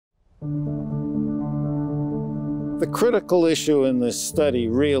The critical issue in this study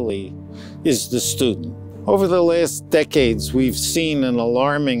really is the student. Over the last decades, we've seen an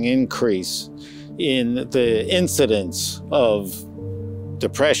alarming increase in the incidence of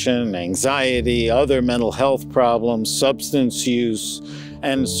depression, anxiety, other mental health problems, substance use,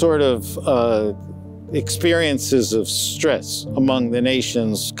 and sort of experiences of stress among the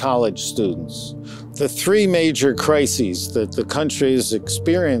nation's college students. The three major crises that the country is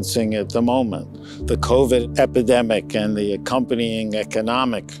experiencing at the moment, the COVID epidemic and the accompanying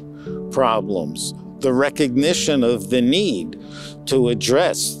economic problems, the recognition of the need to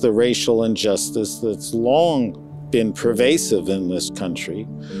address the racial injustice that's long been pervasive in this country,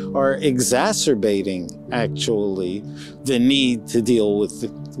 are exacerbating, actually, the need to deal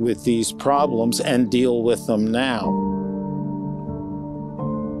with these problems and deal with them now.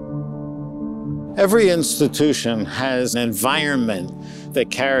 Every institution has an environment that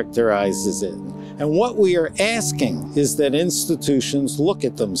characterizes it. And what we are asking is that institutions look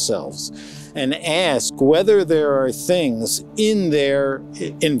at themselves and ask whether there are things in their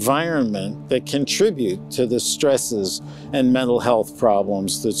environment that contribute to the stresses and mental health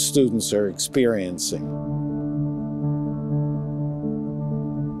problems that students are experiencing.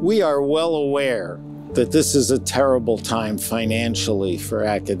 We are well aware that this is a terrible time financially for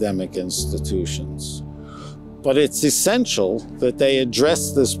academic institutions. But it's essential that they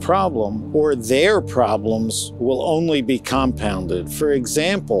address this problem, or their problems will only be compounded. For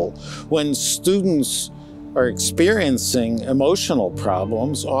example, when students are experiencing emotional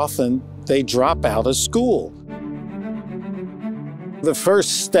problems, often they drop out of school. The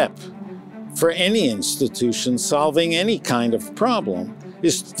first step for any institution solving any kind of problem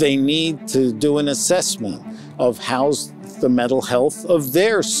is they need to do an assessment of how's the mental health of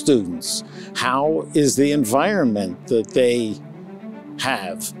their students. How is the environment that they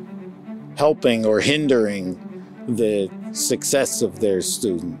have helping or hindering the success of their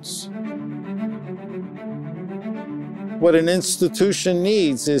students? What an institution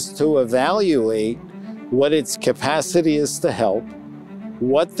needs is to evaluate what its capacity is to help,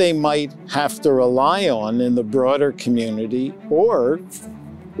 what they might have to rely on in the broader community, or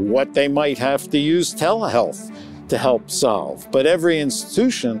what they might have to use telehealth to help solve. But every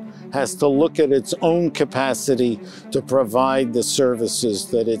institution has to look at its own capacity to provide the services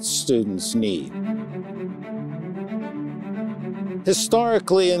that its students need.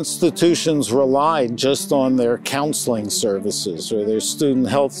 Historically, institutions relied just on their counseling services or their student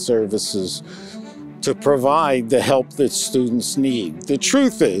health services to provide the help that students need. The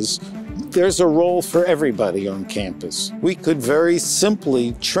truth is, there's a role for everybody on campus. We could very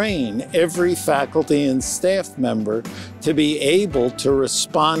simply train every faculty and staff member to be able to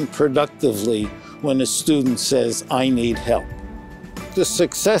respond productively when a student says, "I need help." The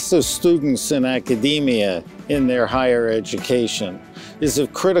success of students in academia in their higher education is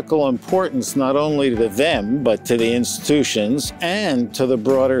of critical importance not only to them, but to the institutions and to the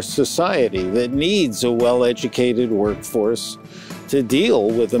broader society that needs a well-educated workforce to deal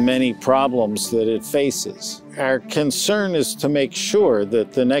with the many problems that it faces. Our concern is to make sure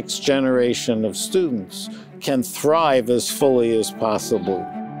that the next generation of students can thrive as fully as possible